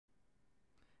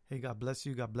Hey, God bless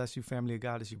you. God bless you, family of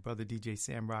God. It's your brother, DJ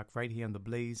SAMROCK, right here on The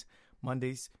Blaze,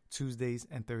 Mondays, Tuesdays,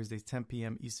 and Thursdays, 10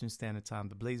 p.m. Eastern Standard Time.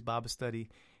 The Blaze Bible Study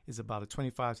is about a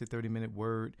 25 to 30-minute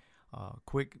word,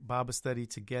 quick Bible study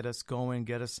to get us going,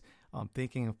 get us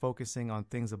thinking and focusing on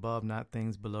things above, not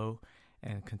things below,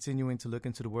 and continuing to look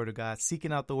into the Word of God,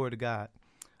 seeking out the Word of God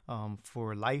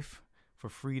for life, for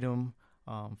freedom,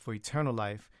 for eternal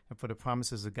life, and for the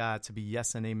promises of God to be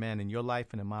yes and amen in your life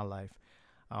and in my life.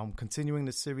 Continuing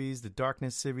the series, the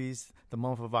Darkness series, the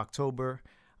month of October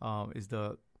is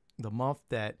the month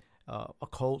that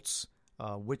occults,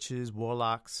 witches,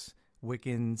 warlocks,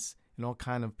 Wiccans, and all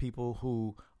kind of people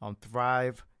who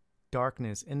thrive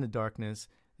darkness, in the darkness.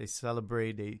 They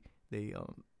celebrate, they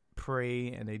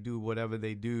pray, and they do whatever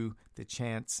they do, the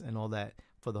chants and all that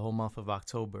for the whole month of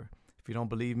October. If you don't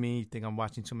believe me, you think I'm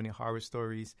watching too many horror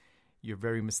stories, you're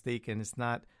very mistaken. It's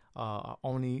not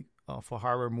only for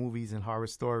horror movies and horror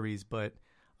stories, but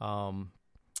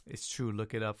it's true.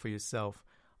 Look it up for yourself.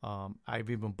 I've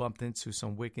even bumped into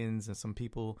some Wiccans and some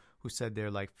people who said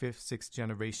they're like 5th, 6th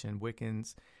generation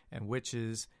Wiccans and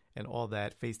witches and all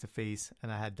that face to face.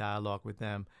 And I had dialogue with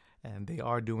them, and they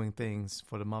are doing things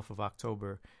for the month of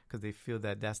October because they feel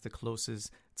that that's the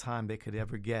closest time they could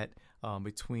ever get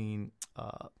between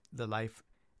the life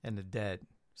and the dead.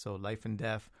 So life and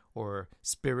death, or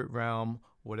spirit realm,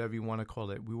 whatever you want to call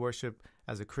it. We worship,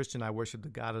 as a Christian, I worship the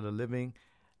God of the living.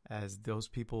 As those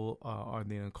people are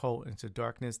the occult into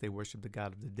darkness, they worship the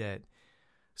God of the dead.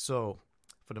 So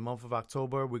for the month of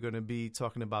October, we're going to be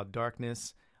talking about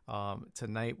darkness.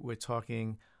 Tonight, we're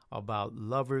talking about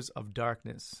lovers of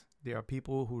darkness. There are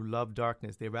people who love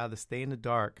darkness. They rather stay in the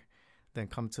dark than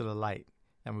come to the light.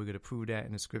 And we're going to prove that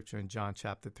in the scripture in John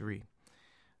chapter 3.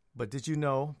 But did you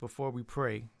know, before we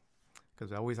pray,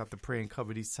 because I always have to pray and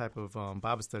cover these type of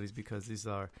Bible studies, because these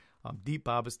are deep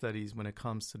Bible studies when it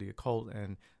comes to the occult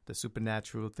and the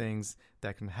supernatural things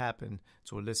that can happen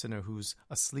to a listener who's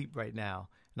asleep right now.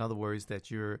 In other words, that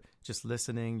you're just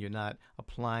listening, you're not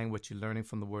applying what you're learning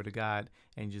from the Word of God,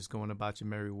 and you're just going about your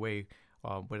merry way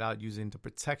without using the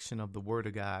protection of the Word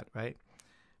of God, right?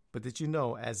 But did you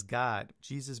know, as God,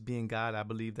 Jesus being God, I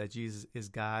believe that Jesus is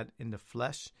God in the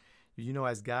flesh. You know,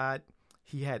 as God,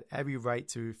 he had every right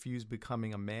to refuse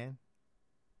becoming a man,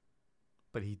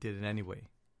 but he did it anyway.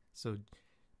 So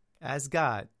as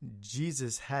God,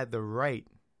 Jesus had the right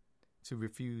to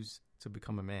refuse to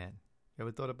become a man. You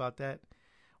ever thought about that?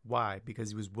 Why? Because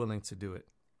he was willing to do it.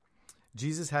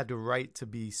 Jesus had the right to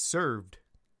be served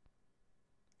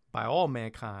by all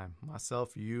mankind,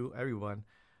 myself, you, everyone,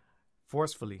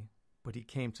 forcefully, but he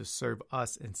came to serve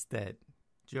us instead.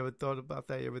 Did you ever thought about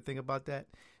that? You ever think about that?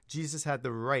 Jesus had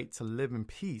the right to live in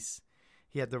peace.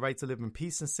 He had the right to live in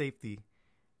peace and safety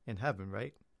in heaven,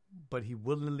 right? But he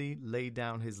willingly laid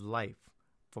down his life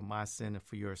for my sin and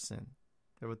for your sin.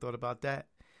 Ever thought about that?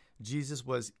 Jesus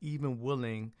was even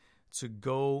willing to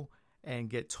go and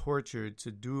get tortured,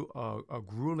 to do a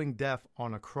grueling death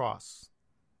on a cross.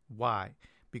 Why?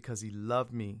 Because he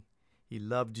loved me. He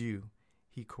loved you.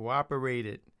 He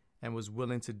cooperated and was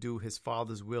willing to do his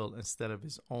Father's will instead of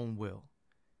his own will.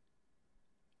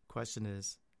 Question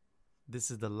is,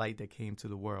 this is the light that came to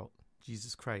the world,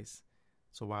 Jesus Christ.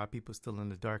 So why are people still in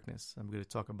the darkness? I'm going to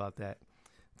talk about that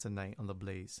tonight on The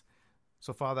Blaze.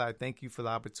 So, Father, I thank you for the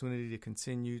opportunity to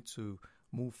continue to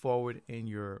move forward in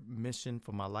your mission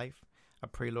for my life. I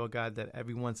pray, Lord God, that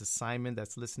everyone's assignment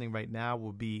that's listening right now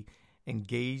will be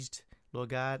engaged, Lord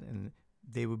God, and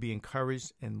they will be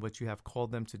encouraged in what you have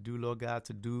called them to do, Lord God,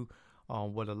 to do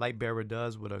what a light bearer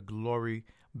does, what a glory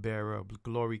bearer,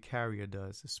 glory carrier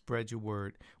does, to spread your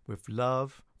word with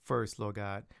love first, Lord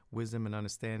God. Wisdom and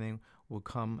understanding will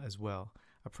come as well.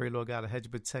 I pray, Lord God, a hedge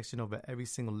of protection over every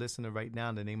single listener right now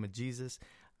in the name of Jesus.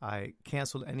 I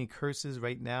cancel any curses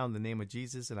right now in the name of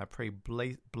Jesus, and I pray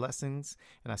blessings,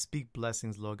 and I speak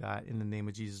blessings, Lord God, in the name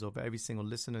of Jesus over every single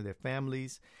listener, their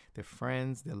families, their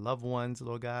friends, their loved ones,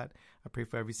 Lord God. I pray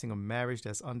for every single marriage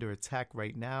that's under attack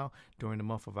right now during the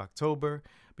month of October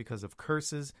because of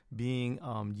curses being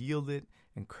yielded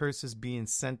and curses being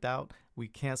sent out. We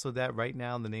cancel that right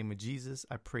now in the name of Jesus.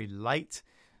 I pray light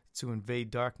to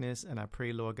invade darkness, and I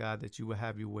pray, Lord God, that you will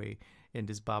have your way in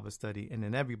this Bible study and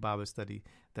in every Bible study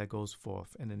that goes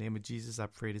forth. In the name of Jesus, I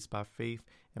pray this by faith.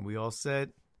 And we all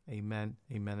said, amen,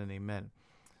 amen, and amen.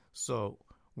 So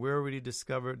we already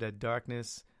discovered that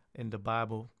darkness in the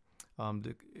Bible,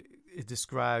 it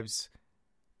describes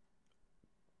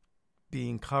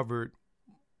being covered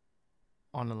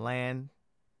on the land,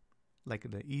 like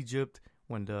in Egypt,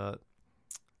 when the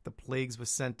plagues were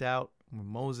sent out, when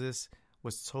Moses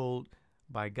was told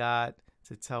by God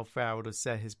to tell Pharaoh to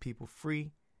set his people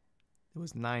free. There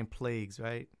was 9 plagues,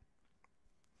 right?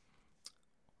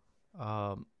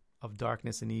 of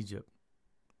darkness in Egypt.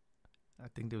 I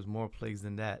think there was more plagues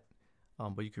than that.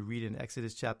 But you could read in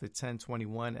Exodus chapter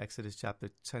 10:21, Exodus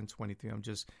chapter 10:23. I'm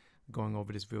just going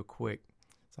over this real quick.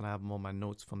 So I have all my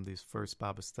notes from this first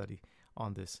Bible study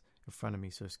on this in front of me.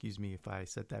 So excuse me if I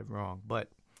said that wrong.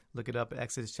 But look it up,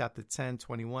 Exodus chapter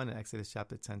 10:21 and Exodus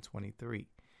chapter 10:23.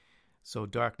 So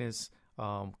darkness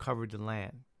covered the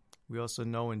land. We also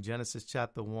know in Genesis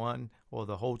chapter 1, or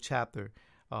the whole chapter,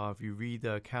 if you read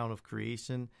the account of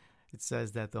creation, it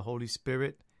says that the Holy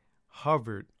Spirit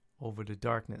hovered over the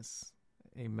darkness.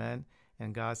 Amen.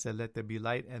 And God said, let there be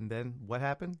light. And then what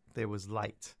happened? There was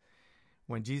light.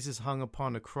 When Jesus hung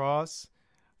upon the cross,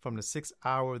 from the 6th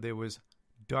hour, there was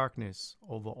darkness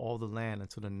over all the land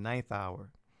until the 9th hour.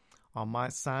 On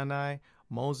Mount Sinai,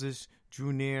 Moses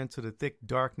drew near into the thick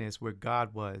darkness where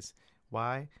God was.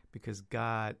 Why? Because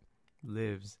God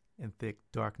lives in thick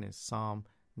darkness. Psalm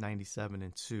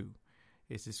 97:2.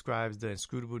 It describes the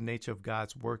inscrutable nature of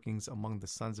God's workings among the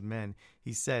sons of men.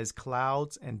 He says,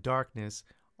 clouds and darkness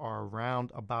are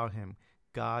around about him.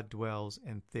 God dwells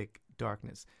in thick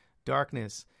darkness.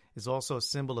 Darkness is also a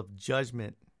symbol of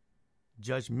judgments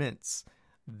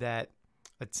that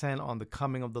attend on the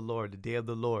coming of the Lord, the day of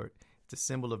the Lord. It's a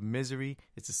symbol of misery.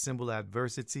 It's a symbol of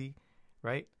adversity,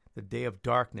 right? The day of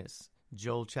darkness.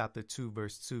 Joel chapter 2,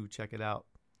 verse 2. Check it out.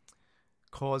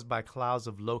 Caused by clouds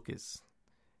of locusts.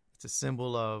 It's a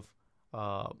symbol of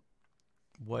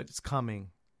what's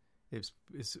coming. It's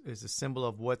a symbol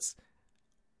of what's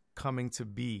coming to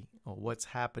be, or what's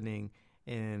happening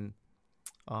in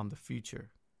the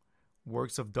future.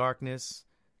 Works of darkness,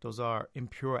 those are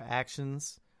impure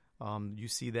actions. You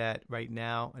see that right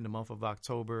now in the month of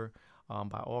October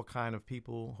by all kind of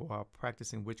people who are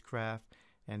practicing witchcraft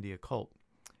and the occult.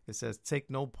 It says, take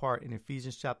no part in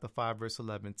Ephesians chapter 5, verse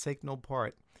 11. Take no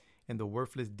part in the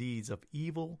worthless deeds of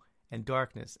evil and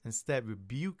darkness. Instead,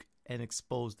 rebuke and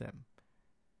expose them.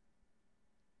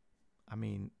 I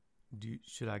mean,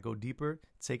 should I go deeper?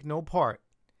 Take no part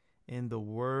in the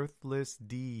worthless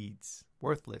deeds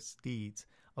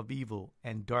of evil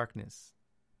and darkness.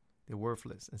 They're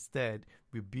worthless. Instead,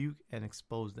 rebuke and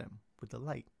expose them with the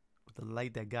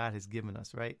light that God has given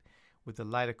us, right? With the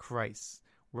light of Christ.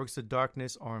 Works of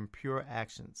darkness are impure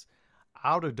actions.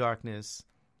 Outer darkness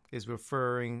is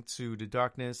referring to the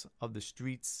darkness of the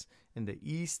streets in the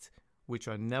east, which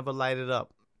are never lighted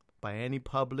up by any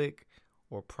public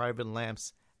or private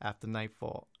lamps after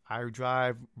nightfall. I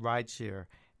drive rideshare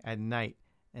at night,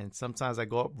 and sometimes I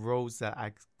go up roads that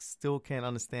I still can't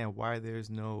understand why there's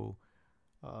no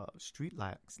street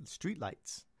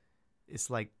lights. It's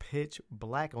like pitch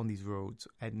black on these roads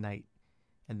at night,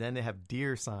 and then they have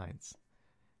deer signs.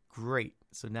 Great.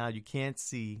 So now you can't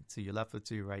see to your left or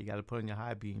to your right. You got to put on your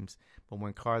high beams. But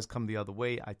when cars come the other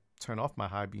way, I turn off my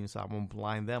high beams so I won't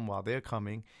blind them while they're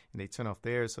coming. And they turn off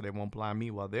theirs so they won't blind me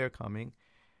while they're coming.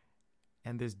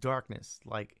 And there's darkness.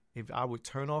 Like if I would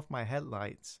turn off my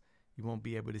headlights, you won't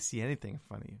be able to see anything in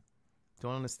front of you.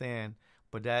 Don't understand.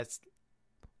 But that's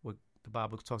what the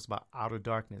Bible talks about. Outer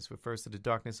darkness refers to the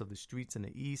darkness of the streets in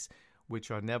the east,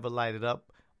 which are never lighted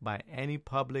up by any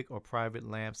public or private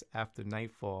lamps after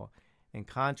nightfall, in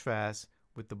contrast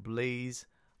with the blaze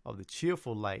of the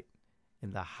cheerful light in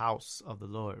the house of the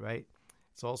Lord, right?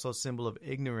 It's also a symbol of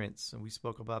ignorance, and we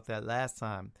spoke about that last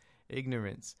time,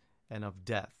 ignorance and of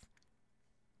death.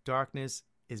 Darkness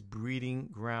is breeding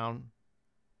ground,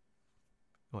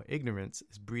 or ignorance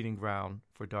is breeding ground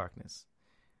for darkness.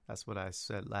 That's what I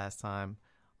said last time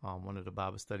on one of the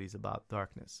Bible studies about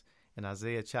darkness. In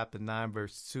Isaiah chapter 9,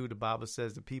 verse 2, the Bible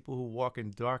says the people who walk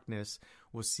in darkness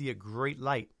will see a great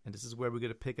light. And this is where we're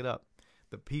going to pick it up.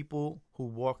 The people who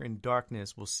walk in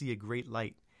darkness will see a great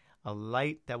light, a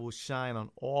light that will shine on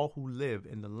all who live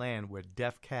in the land where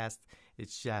death casts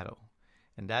its shadow.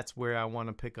 And that's where I want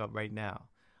to pick up right now.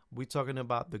 We're talking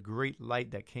about the great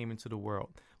light that came into the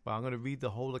world. But I'm going to read the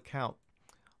whole account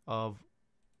of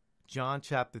John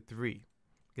chapter 3,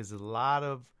 because there's a lot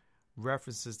of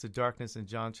references to darkness in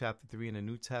John chapter 3 in the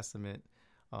New Testament.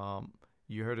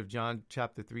 You heard of John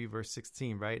chapter 3 verse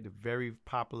 16, right? The very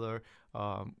popular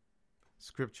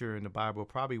scripture in the Bible,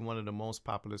 probably one of the most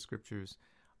popular scriptures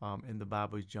in the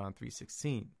Bible is John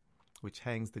 3:16, which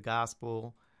hangs the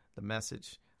gospel, the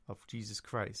message of Jesus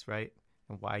Christ, right?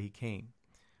 And why he came.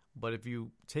 But if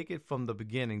you take it from the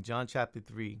beginning, John chapter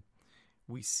 3,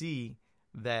 we see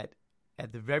that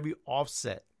at the very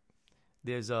offset,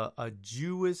 there's a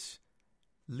Jewish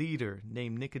leader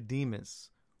named Nicodemus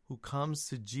who comes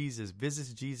to Jesus,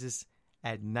 visits Jesus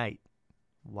at night.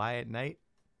 Why at night?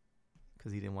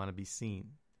 Because he didn't want to be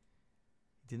seen.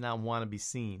 He did not want to be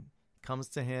seen. He comes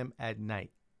to him at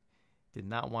night. did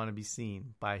not want to be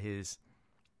seen by his,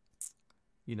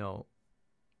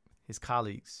 his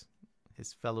colleagues,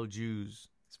 his fellow Jews,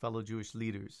 his fellow Jewish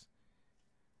leaders.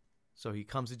 So he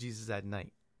comes to Jesus at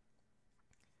night.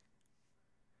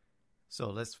 So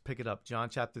let's pick it up. John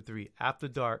chapter 3. After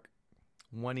dark,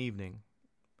 one evening,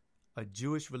 a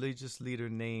Jewish religious leader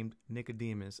named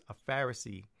Nicodemus, a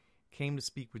Pharisee, came to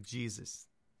speak with Jesus.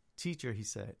 Teacher, he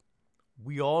said,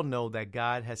 we all know that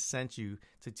God has sent you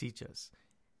to teach us.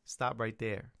 Stop right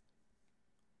there.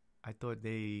 I thought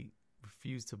they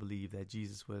refused to believe that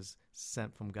Jesus was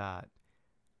sent from God.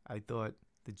 I thought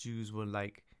the Jews were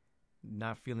like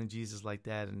not feeling Jesus like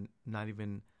that and not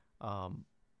even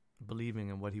believing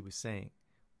in what he was saying.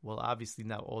 Well, obviously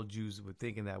not all Jews were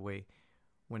thinking that way.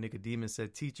 When Nicodemus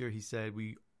said, teacher, he said,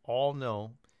 we all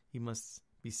know, he must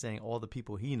be saying all the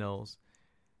people he knows,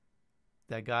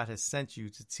 that God has sent you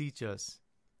to teach us.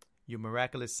 Your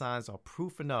miraculous signs are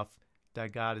proof enough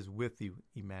that God is with you,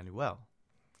 Emmanuel.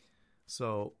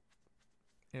 So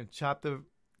in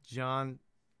John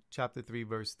chapter 3,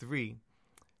 verse 3,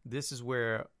 this is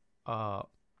where the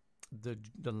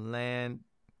line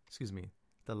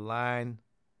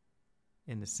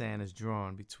in the sand is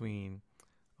drawn between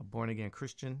a born-again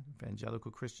Christian,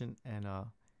 evangelical Christian, and a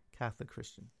Catholic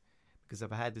Christian. Because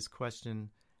I've had this question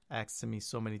asked to me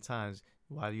so many times,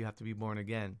 why do you have to be born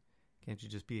again? Can't you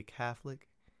just be a Catholic?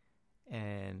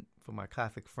 And for my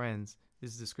Catholic friends,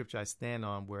 this is the scripture I stand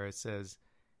on where it says,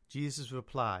 Jesus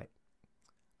replied,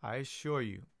 I assure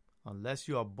you, unless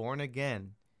you are born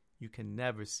again, you can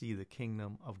never see the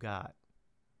kingdom of God.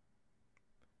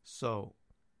 So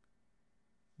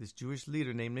this Jewish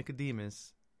leader named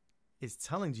Nicodemus is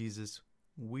telling Jesus,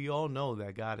 we all know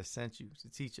that God has sent you to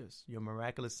teach us. Your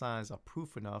miraculous signs are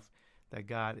proof enough that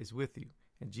God is with you.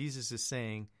 And Jesus is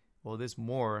saying, well, there's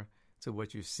more to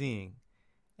what you're seeing.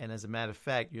 And as a matter of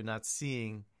fact, you're not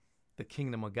seeing the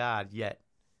kingdom of God yet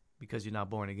because you're not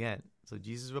born again. So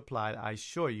Jesus replied, I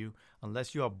assure you,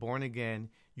 unless you are born again,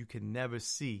 you can never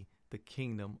see the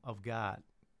kingdom of God.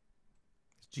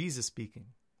 It's Jesus speaking,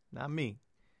 not me.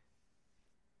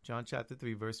 John chapter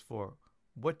 3, verse 4.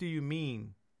 What do you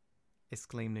mean?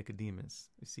 Exclaimed Nicodemus.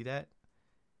 You see that?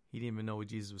 He didn't even know what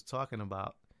Jesus was talking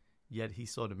about. Yet he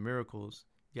saw the miracles.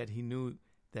 Yet he knew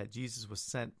that Jesus was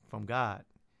sent from God.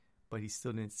 But he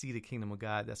still didn't see the kingdom of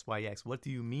God. That's why he asked, what do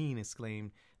you mean?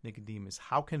 Exclaimed Nicodemus.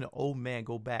 How can an old man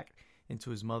go back into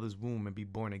his mother's womb and be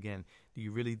born again? Do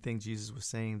you really think Jesus was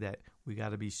saying that we got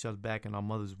to be shoved back in our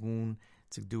mother's womb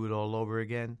to do it all over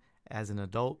again as an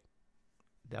adult?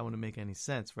 That wouldn't make any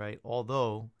sense, right?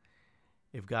 Although,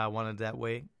 if God wanted that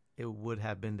way, it would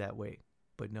have been that way.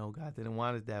 But no, God didn't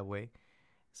want it that way.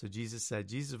 So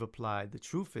Jesus replied, the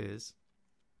truth is,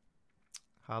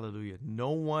 hallelujah,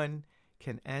 no one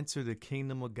can enter the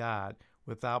kingdom of God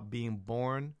without being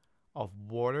born of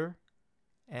water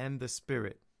and the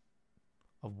Spirit.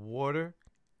 Of water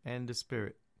and the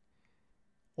Spirit.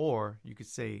 Or you could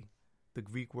say the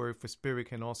Greek word for spirit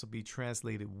can also be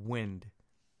translated wind.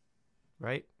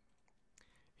 Right?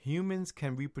 Humans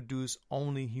can reproduce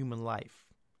only human life.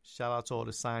 Shout out to all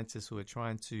the scientists who are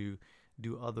trying to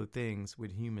do other things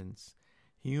with humans.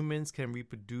 Humans can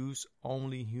reproduce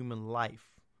only human life.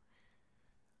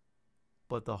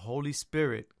 But the Holy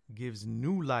Spirit gives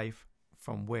new life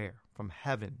from where? From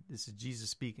heaven. This is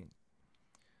Jesus speaking.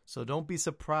 So don't be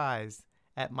surprised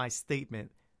at my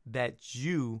statement that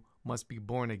you must be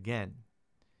born again.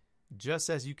 Just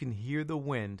as you can hear the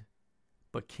wind,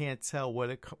 but can't tell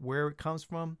where it comes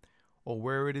from or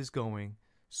where it is going,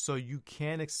 so you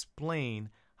can't explain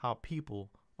how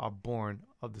people are born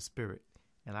of the Spirit.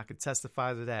 And I can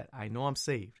testify to that. I know I'm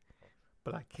saved,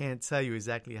 but I can't tell you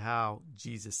exactly how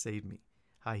Jesus saved me,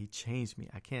 how he changed me.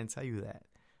 I can't tell you that.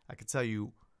 I can tell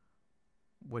you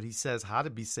what he says, how to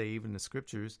be saved in the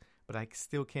scriptures, but I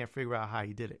still can't figure out how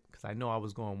he did it, because I know I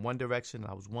was going one direction,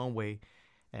 I was one way,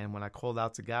 and when I called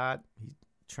out to God, he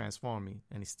transformed me,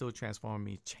 and he's still transforming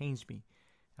me, changed me.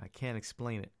 I can't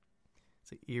explain it.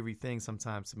 It's an eerie thing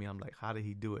sometimes to me. I'm like, how did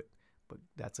he do it? But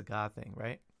that's a God thing,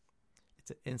 right?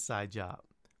 It's an inside job.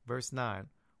 Verse 9,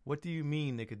 what do you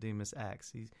mean? Nicodemus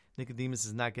asks. Nicodemus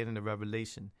is not getting the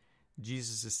revelation.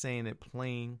 Jesus is saying it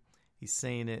plain. He's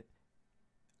saying it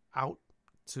out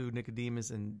to Nicodemus,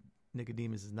 and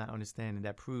Nicodemus is not understanding.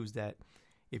 That proves that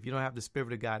if you don't have the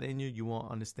Spirit of God in you, you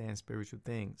won't understand spiritual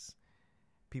things.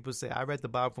 People say, I read the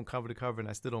Bible from cover to cover and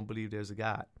I still don't believe there's a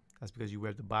God. That's because you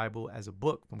read the Bible as a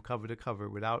book from cover to cover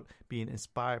without being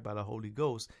inspired by the Holy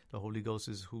Ghost. The Holy Ghost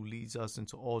is who leads us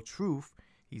into all truth.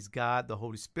 He's God, the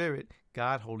Holy Spirit.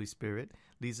 God, Holy Spirit,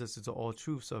 leads us into all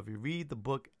truth. So if you read the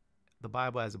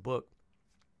Bible as a book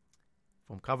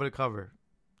from cover to cover,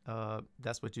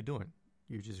 that's what you're doing.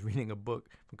 You're just reading a book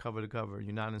from cover to cover.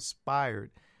 You're not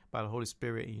inspired by the Holy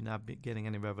Spirit, and you're not getting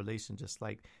any revelation, just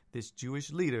like this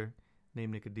Jewish leader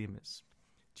named Nicodemus.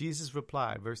 Jesus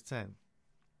replied, verse 10,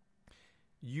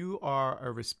 "You are a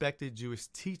respected Jewish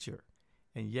teacher,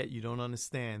 and yet you don't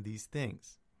understand these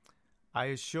things. I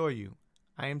assure you,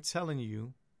 I am telling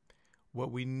you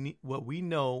what we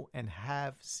know and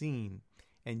have seen,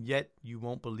 and yet you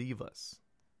won't believe us.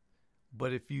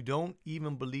 But if you don't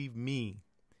even believe me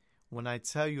when I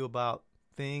tell you about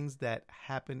things that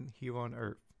happen here on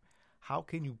earth, how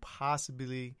can you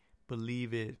possibly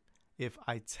believe it if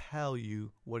I tell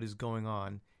you what is going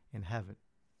on in heaven?"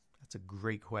 That's a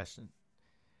great question.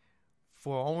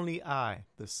 "For only I,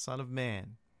 the Son of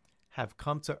Man, have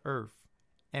come to earth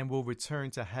and will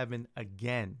return to heaven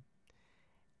again.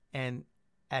 And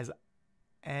as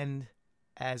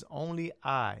only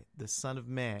I, the Son of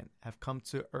Man, have come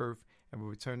to earth and will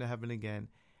return to heaven again."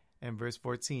 And verse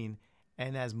 14,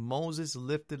 "And as Moses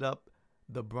lifted up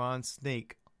the bronze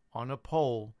snake on a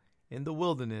pole in the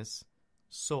wilderness,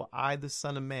 so I, the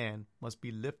Son of Man, must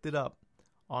be lifted up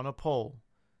on a pole,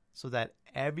 so that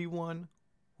everyone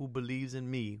who believes in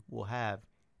me will have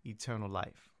eternal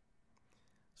life."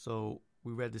 So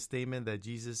we read the statement that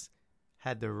Jesus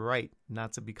had the right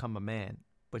not to become a man,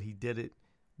 but he did it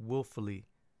willfully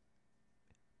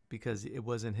because it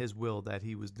wasn't his will that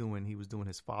he was doing. He was doing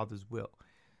his Father's will.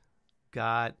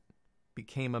 God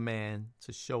became a man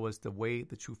to show us the way,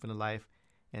 the truth, and the life,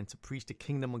 and to preach the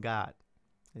kingdom of God.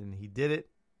 And he did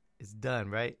it. It's done,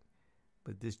 right?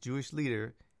 But this Jewish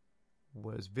leader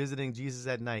was visiting Jesus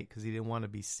at night because he didn't want to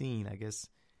be seen. I guess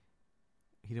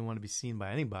he didn't want to be seen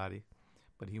by anybody,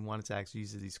 but he wanted to ask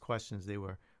Jesus these questions. They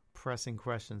were pressing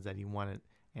questions that he wanted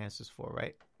answers for,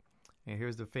 right? And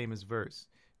here's the famous verse,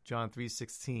 John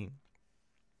 3:16.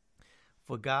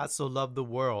 "For God so loved the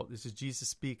world," this is Jesus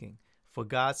speaking, "for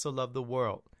God so loved the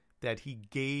world that he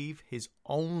gave his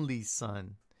only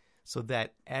Son, so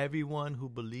that everyone who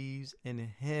believes in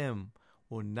him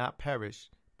will not perish,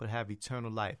 but have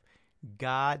eternal life."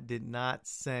 God did not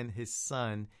send his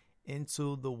Son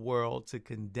into the world to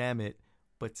condemn it,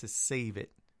 but to save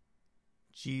it.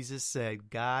 Jesus said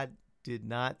God did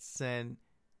not send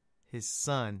his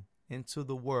Son into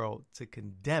the world to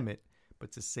condemn it,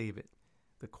 but to save it.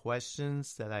 The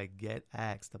questions that I get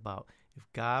asked about,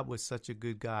 if God was such a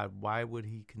good God, why would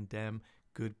he condemn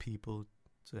good people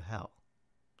to hell?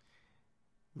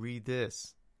 Read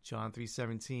this, John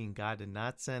 3:17. "God did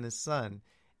not send his Son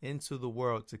into the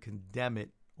world to condemn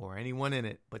it or anyone in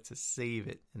it, but to save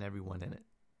it and everyone in it."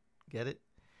 Get it?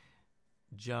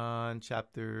 John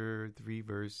chapter 3,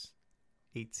 verse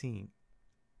 18.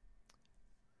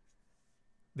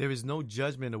 "There is no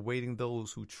judgment awaiting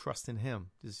those who trust in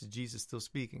him." This is Jesus still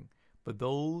speaking. "But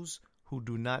those who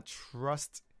do not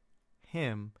trust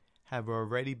him have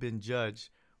already been judged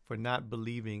for not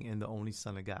believing in the only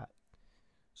Son of God."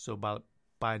 So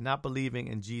by not believing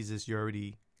in Jesus, you're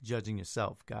already judging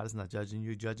yourself. God is not judging you,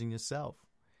 you're judging yourself.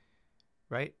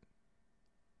 Right?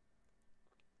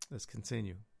 Let's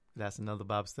continue. That's another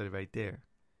Bible study right there.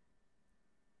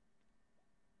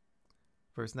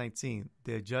 Verse 19,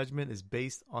 "Their judgment is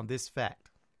based on this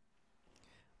fact.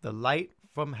 The light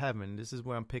from heaven," this is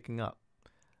where I'm picking up.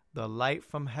 "The light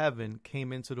from heaven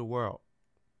came into the world,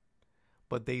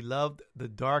 but they loved the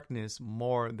darkness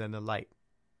more than the light,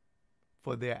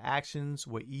 for their actions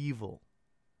were evil."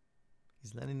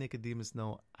 He's letting Nicodemus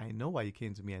know, I know why you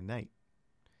came to me at night.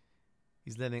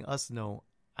 He's letting us know,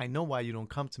 I know why you don't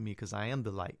come to me, because I am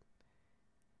the light.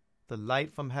 The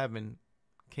light from heaven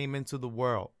came into the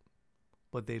world,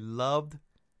 but they loved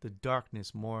the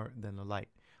darkness more than the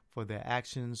light, for their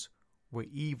actions were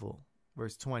evil.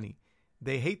 Verse 20,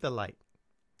 "They hate the light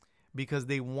because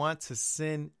they want to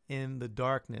sin in the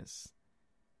darkness.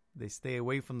 They stay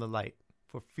away from the light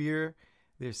for fear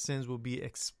their sins will be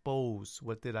exposed."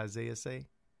 What did Isaiah say?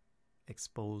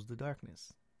 Expose the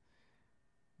darkness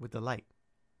with the light.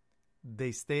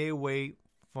 They stay away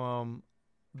from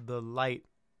the light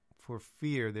for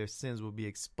fear their sins will be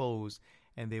exposed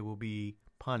and they will be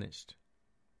punished.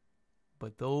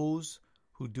 "But those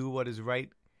who do what is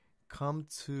right come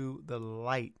to the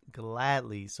light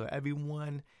gladly, so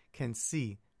everyone can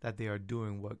see that they are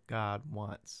doing what God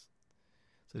wants."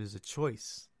 So there's a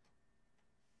choice.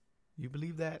 You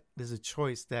believe that? There's a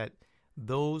choice that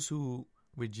those who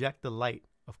reject the light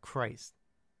of Christ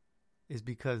is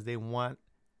because they want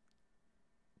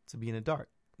to be in the dark.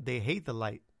 They hate the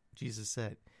light, Jesus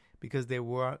said, because they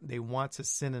want to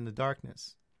sin in the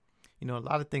darkness. You know, a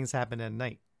lot of things happen at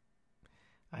night.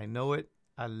 I know it.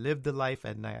 I lived the life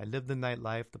at night. I lived the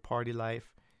nightlife, the party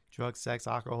life, drugs, sex,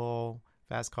 alcohol,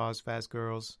 fast cars, fast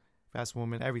girls, fast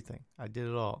woman, everything. I did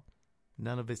it all.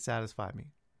 None of it satisfied me.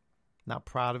 Not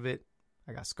proud of it.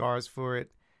 I got scars for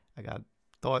it. I got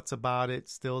thoughts about it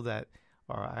still that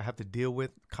I have to deal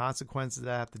with, consequences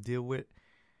that I have to deal with.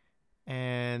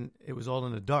 And it was all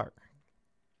in the dark.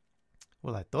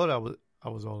 Well, I thought I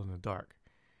was all in the dark.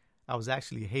 I was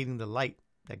actually hating the light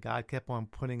that God kept on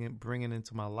bringing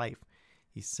into my life.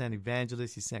 He sent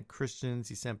evangelists. He sent Christians.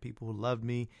 He sent people who loved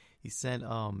me. He sent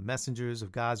messengers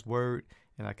of God's word.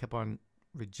 And I kept on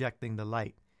rejecting the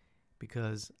light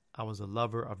because I was a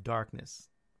lover of darkness.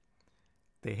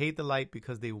 They hate the light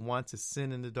because they want to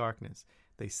sin in the darkness.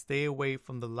 They stay away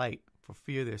from the light for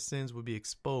fear their sins will be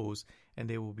exposed and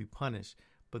they will be punished.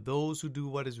 But those who do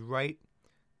what is right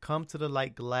come to the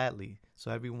light gladly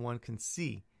so everyone can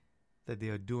see that they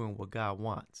are doing what God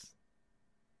wants.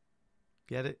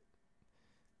 Get it?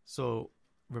 So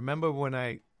remember when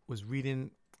I was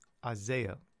reading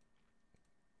Isaiah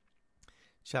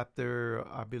chapter,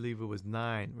 I believe it was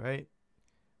 9, right?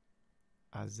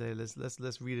 Isaiah,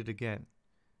 let's read it again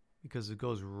because it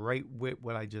goes right with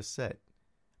what I just said.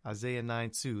 Isaiah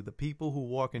 9:2. The people who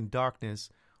walk in darkness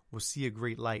will see a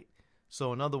great light.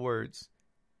 So in other words,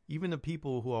 even the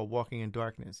people who are walking in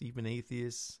darkness, even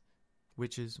atheists,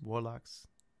 witches, warlocks,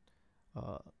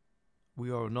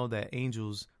 we all know that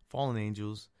angels, fallen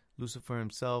angels, Lucifer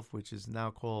himself, which is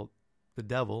now called the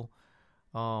devil,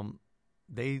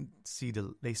 they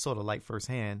saw the light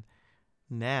firsthand.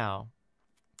 Now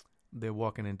they're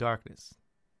walking in darkness.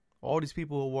 All these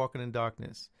people who are walking in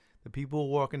darkness, the people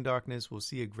who walk in darkness will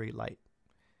see a great light.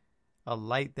 A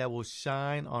light that will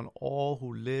shine on all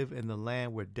who live in the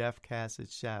land where death casts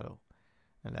its shadow.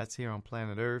 And that's here on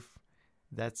planet Earth.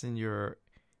 That's in your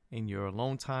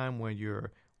alone time when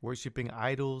you're worshiping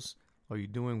idols or you're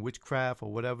doing witchcraft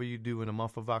or whatever you do in the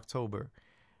month of October.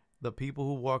 The people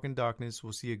who walk in darkness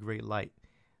will see a great light.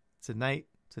 Tonight,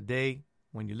 today,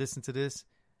 when you listen to this,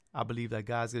 I believe that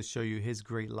God's going to show you his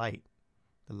great light,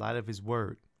 the light of his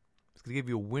word. It's going to give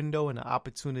you a window and an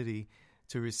opportunity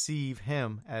to receive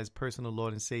him as personal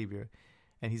Lord and Savior.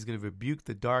 And he's going to rebuke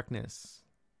the darkness.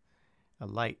 A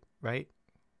light, right?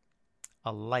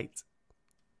 A light.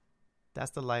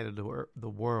 That's the light of the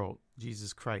world,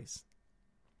 Jesus Christ.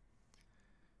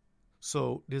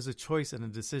 So there's a choice and a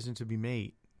decision to be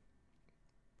made.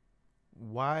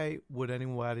 Why would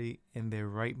anybody in their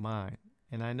right mind,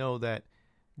 and I know that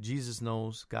Jesus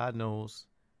knows, God knows,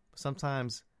 but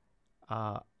sometimes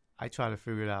I try to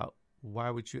figure it out. Why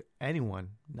would anyone,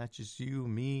 not just you,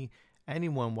 me,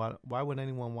 anyone, why would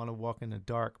anyone want to walk in a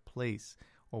dark place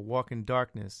or walk in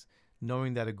darkness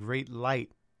knowing that a great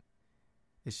light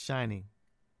is shining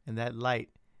and that light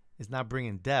is not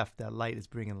bringing death, that light is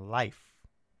bringing life?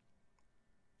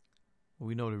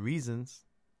 We know the reasons,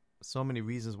 so many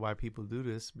reasons why people do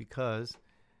this, because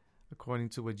according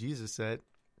to what Jesus said,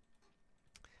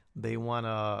 they want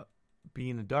to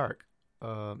be in the dark.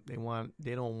 They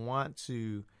don't want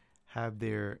to have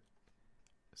their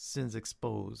sins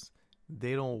exposed.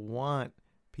 They don't want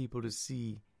people to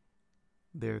see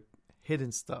their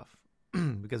hidden stuff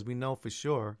because we know for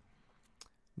sure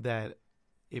that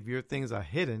if your things are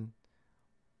hidden,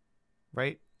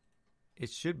 right, it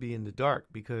should be in the dark,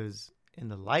 because in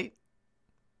the light,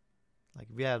 like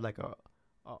if you have like a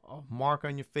mark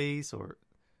on your face or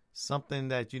something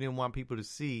that you didn't want people to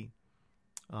see,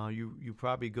 you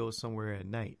probably go somewhere at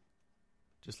night.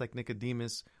 Just like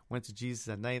Nicodemus went to Jesus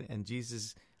at night and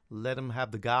Jesus let him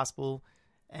have the gospel,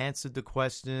 answered the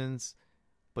questions,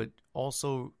 but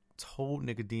also told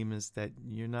Nicodemus that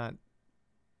you're not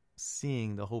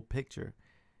seeing the whole picture.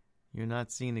 You're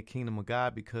not seeing the kingdom of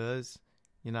God because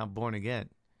you're not born again.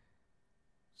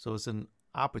 So it's an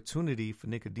opportunity for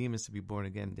Nicodemus to be born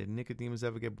again. Did Nicodemus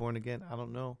ever get born again? I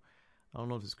don't know. I don't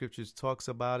know if the scriptures talks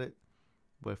about it,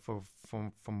 but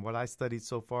from what I studied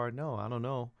so far, no, I don't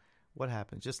know what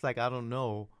happened. Just like I don't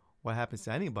know what happens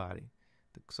to anybody.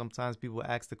 Sometimes people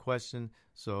ask the question,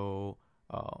 so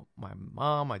my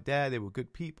mom, my dad, they were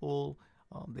good people.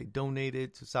 They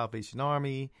donated to Salvation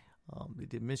Army. They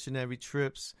did missionary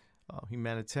trips,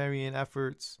 humanitarian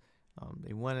efforts.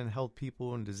 They went and helped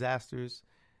people in disasters,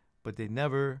 but they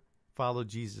never followed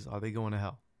Jesus. Are they going to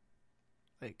hell?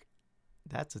 Like,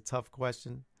 that's a tough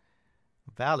question,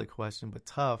 a valid question, but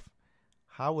tough.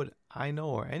 How would I know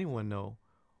or anyone know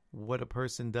what a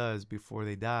person does before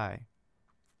they die?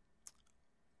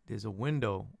 There's a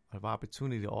window of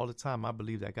opportunity all the time. I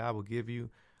believe that God will give you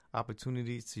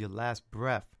opportunities to your last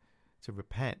breath to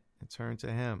repent and turn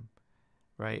to him,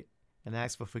 right? And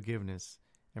ask for forgiveness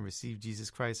and receive Jesus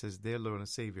Christ as their Lord and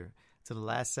Savior. To the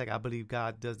last second, I believe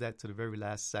God does that to the very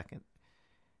last second.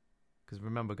 Because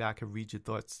remember, God can read your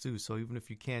thoughts too. So even if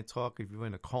you can't talk, if you're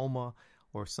in a coma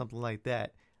or something like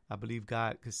that, I believe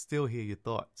God can still hear your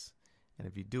thoughts. And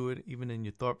if you do it, even in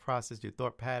your thought process, your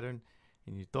thought pattern,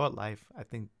 in your thought life, I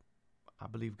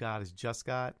believe God is just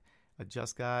God, a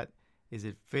just God. Is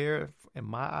it fair in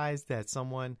my eyes that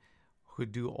someone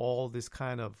could do all this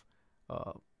kind of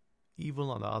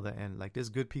evil on the other end? Like, there's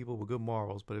good people with good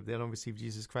morals, but if they don't receive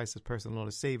Jesus Christ as personal Lord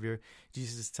and Savior,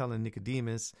 Jesus is telling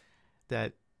Nicodemus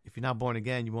that if you're not born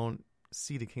again, you won't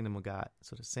see the kingdom of God.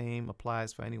 So the same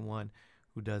applies for anyone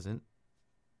who doesn't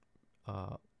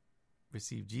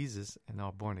receive Jesus and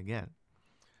are born again.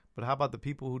 But how about the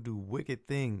people who do wicked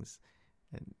things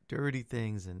and dirty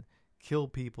things and kill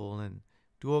people and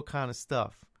do all kind of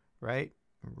stuff, right?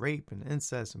 And rape and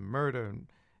incest and murder and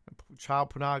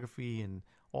child pornography and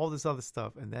all this other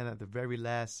stuff. And then at the very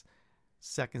last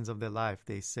seconds of their life,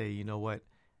 they say, you know what?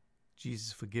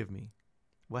 Jesus, forgive me.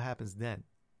 What happens then?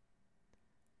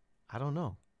 I don't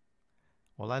know.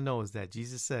 All I know is that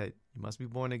Jesus said, you must be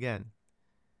born again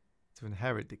to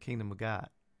inherit the kingdom of God.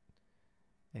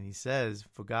 And he says,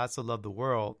 for God so loved the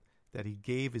world that he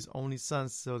gave his only son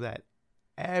so that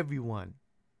everyone,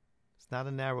 it's not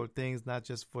a narrow thing, it's not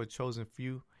just for a chosen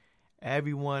few,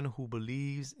 everyone who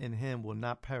believes in him will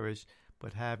not perish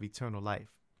but have eternal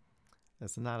life.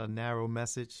 That's not a narrow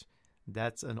message.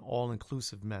 That's an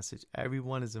all-inclusive message.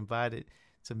 Everyone is invited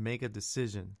to make a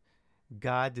decision.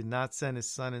 God did not send his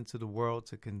son into the world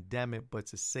to condemn it, but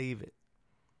to save it.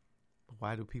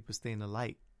 Why do people stay in the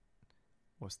light?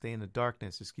 Or stay in the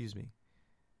darkness,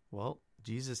 Well,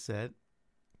 Jesus said,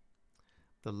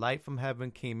 the light from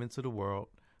heaven came into the world,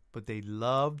 but they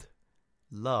loved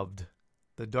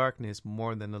the darkness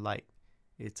more than the light.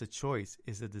 It's a choice.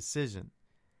 It's a decision.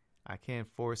 I can't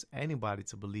force anybody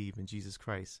to believe in Jesus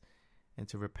Christ and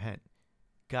to repent.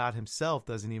 God himself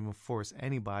doesn't even force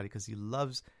anybody because he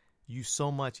loves you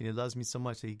so much and he loves me so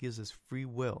much that he gives us free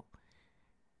will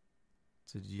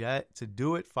to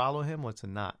do it, follow him, or to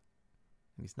not.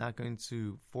 And he's not going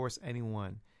to force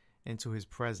anyone into his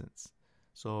presence.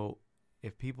 So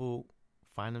if people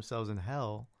find themselves in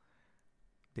hell,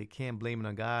 they can't blame it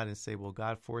on God and say, well,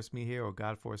 God forced me here or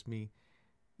God forced me.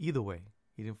 Either way,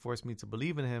 he didn't force me to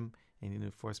believe in him and he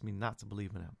didn't force me not to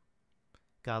believe in him.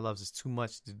 God loves us too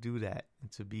much to do that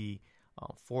and to be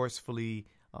forcefully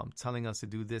telling us to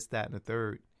do this, that, and the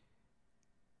third.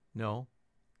 No,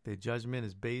 their judgment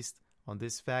is based on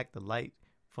this fact: the light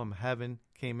from heaven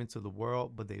came into the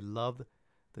world, but they loved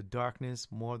the darkness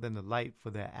more than the light,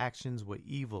 for their actions were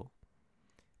evil.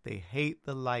 They hate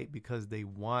the light because they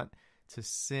want to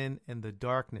sin in the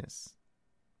darkness.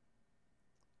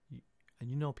 And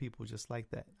you know people just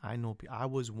like that. I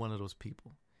was one of those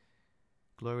people.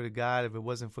 Glory to God. If it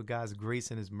wasn't for God's grace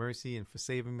and his mercy and for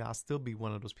saving me, I'll still be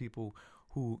one of those people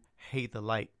who hate the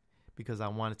light because I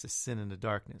wanted to sin in the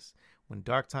darkness. When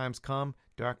dark times come,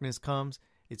 darkness comes,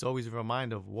 it's always a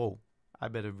reminder of, whoa, I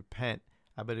better repent.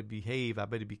 I better behave. I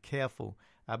better be careful.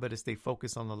 I better stay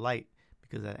focused on the light,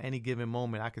 because at any given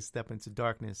moment I could step into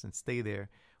darkness and stay there.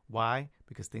 Why?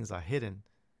 Because things are hidden.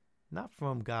 Not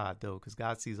from God, though, because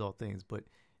God sees all things, but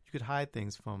you could hide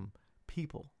things from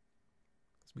people.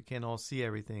 Because we can't all see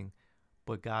everything,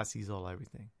 but God sees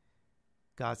everything.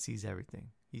 God sees everything.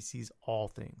 He sees all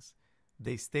things.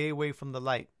 They stay away from the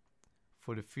light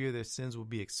for the fear their sins will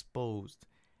be exposed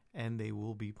and they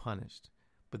will be punished.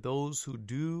 But those who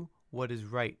do what is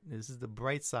right, this is the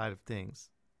bright side of things,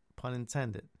 pun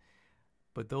intended.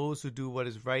 But those who do what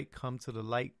is right come to the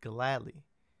light gladly.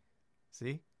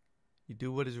 See? You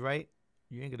do what is right,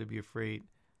 you ain't going to be afraid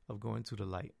of going to the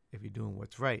light if you're doing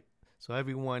what's right. So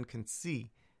everyone can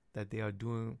see that they are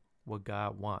doing what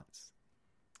God wants.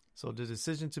 So the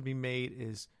decision to be made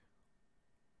is,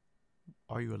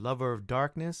 are you a lover of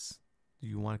darkness? Do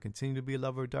you want to continue to be a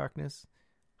lover of darkness?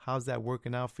 How's that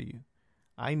working out for you?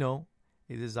 I know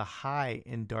it is a high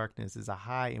in darkness. It's a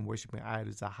high in worshiping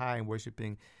idols. It's a high in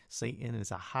worshiping Satan.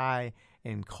 It's a high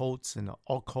in cults and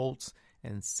occults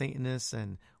and Satanists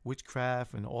and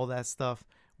witchcraft and all that stuff,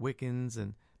 Wiccans,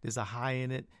 and there's a high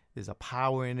in it. There's a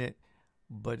power in it,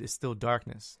 but it's still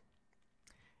darkness.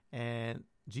 And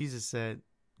Jesus said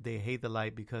they hate the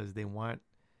light because they want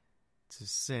to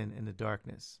sin in the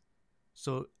darkness.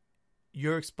 So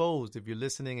you're exposed. If you're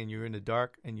listening and you're in the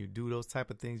dark and you do those type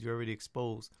of things, you're already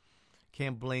exposed.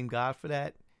 Can't blame God for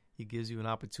that. He gives you an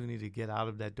opportunity to get out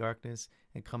of that darkness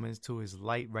and come into his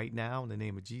light right now in the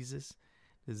name of Jesus.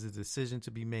 There's a decision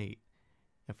to be made.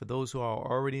 And for those who are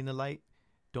already in the light,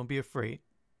 don't be afraid,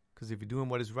 because if you're doing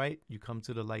what is right, you come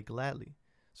to the light gladly.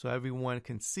 So everyone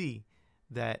can see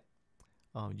that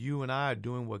you and I are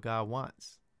doing what God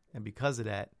wants. And because of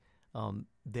that,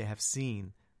 they have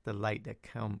seen the light that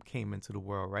came into the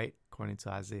world, right? According to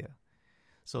Isaiah.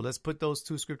 So let's put those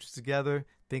two scriptures together.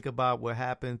 Think about what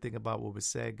happened. Think about what was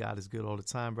said. God is good all the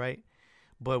time, right?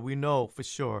 But we know for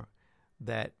sure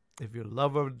that if you're a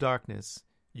lover of darkness,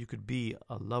 you could be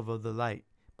a lover of the light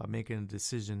by making a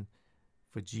decision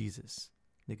for Jesus.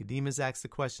 Nicodemus asked the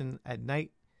question at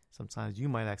night. Sometimes you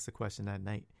might ask the question at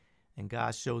night, and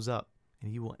God shows up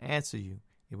and he will answer you.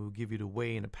 It will give you the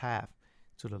way and the path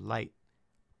to the light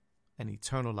and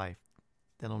eternal life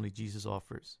that only Jesus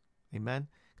offers. Amen.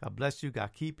 God bless you.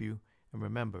 God keep you. And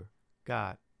remember,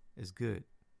 God is good.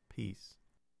 Peace.